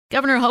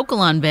Governor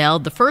Hochul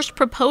unveiled the first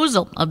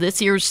proposal of this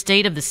year's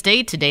State of the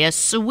State today, a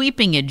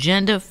sweeping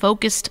agenda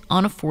focused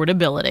on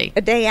affordability.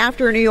 A day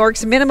after New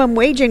York's minimum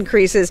wage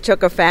increases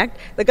took effect,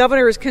 the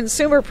governor's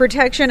consumer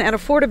protection and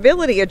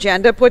affordability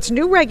agenda puts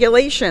new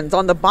regulations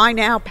on the buy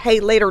now, pay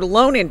later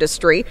loan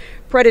industry,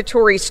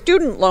 predatory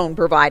student loan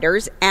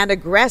providers, and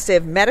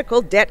aggressive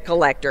medical debt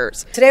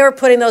collectors. Today we're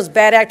putting those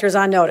bad actors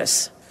on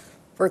notice.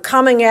 We're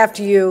coming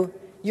after you.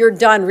 You're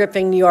done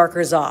ripping New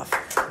Yorkers off.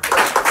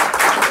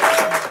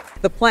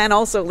 The plan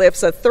also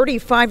lifts a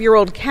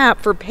 35-year-old cap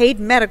for paid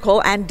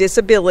medical and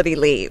disability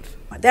leave.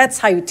 That's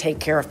how you take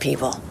care of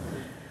people,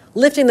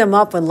 lifting them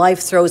up when life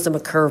throws them a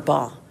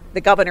curveball.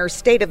 The governor's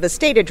State of the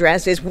State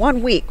address is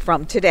 1 week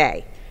from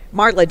today.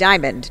 Marla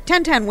Diamond,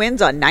 1010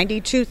 Wins on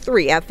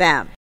 92.3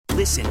 FM.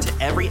 Listen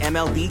to every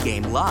MLB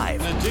game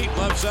live. In the deep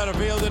left center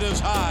field, it is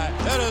high,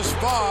 it is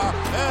far,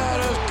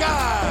 it is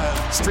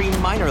gone.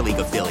 Stream minor league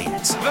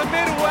affiliates. The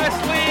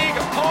Midwest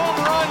League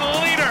home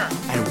run leader.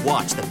 And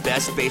watch the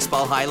best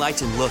baseball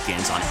highlights and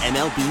look-ins on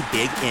MLB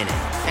Big Inning.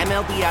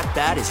 MLB At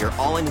Bat is your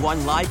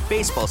all-in-one live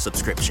baseball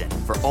subscription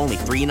for only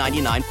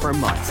 $3.99 per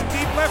month.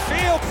 Deep left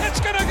field, it's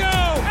gonna go.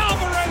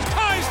 Alvarez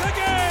ties the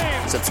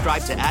game.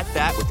 Subscribe to At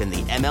Bat within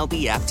the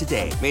MLB app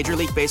today. Major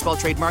League Baseball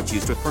trademarks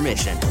used with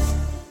permission.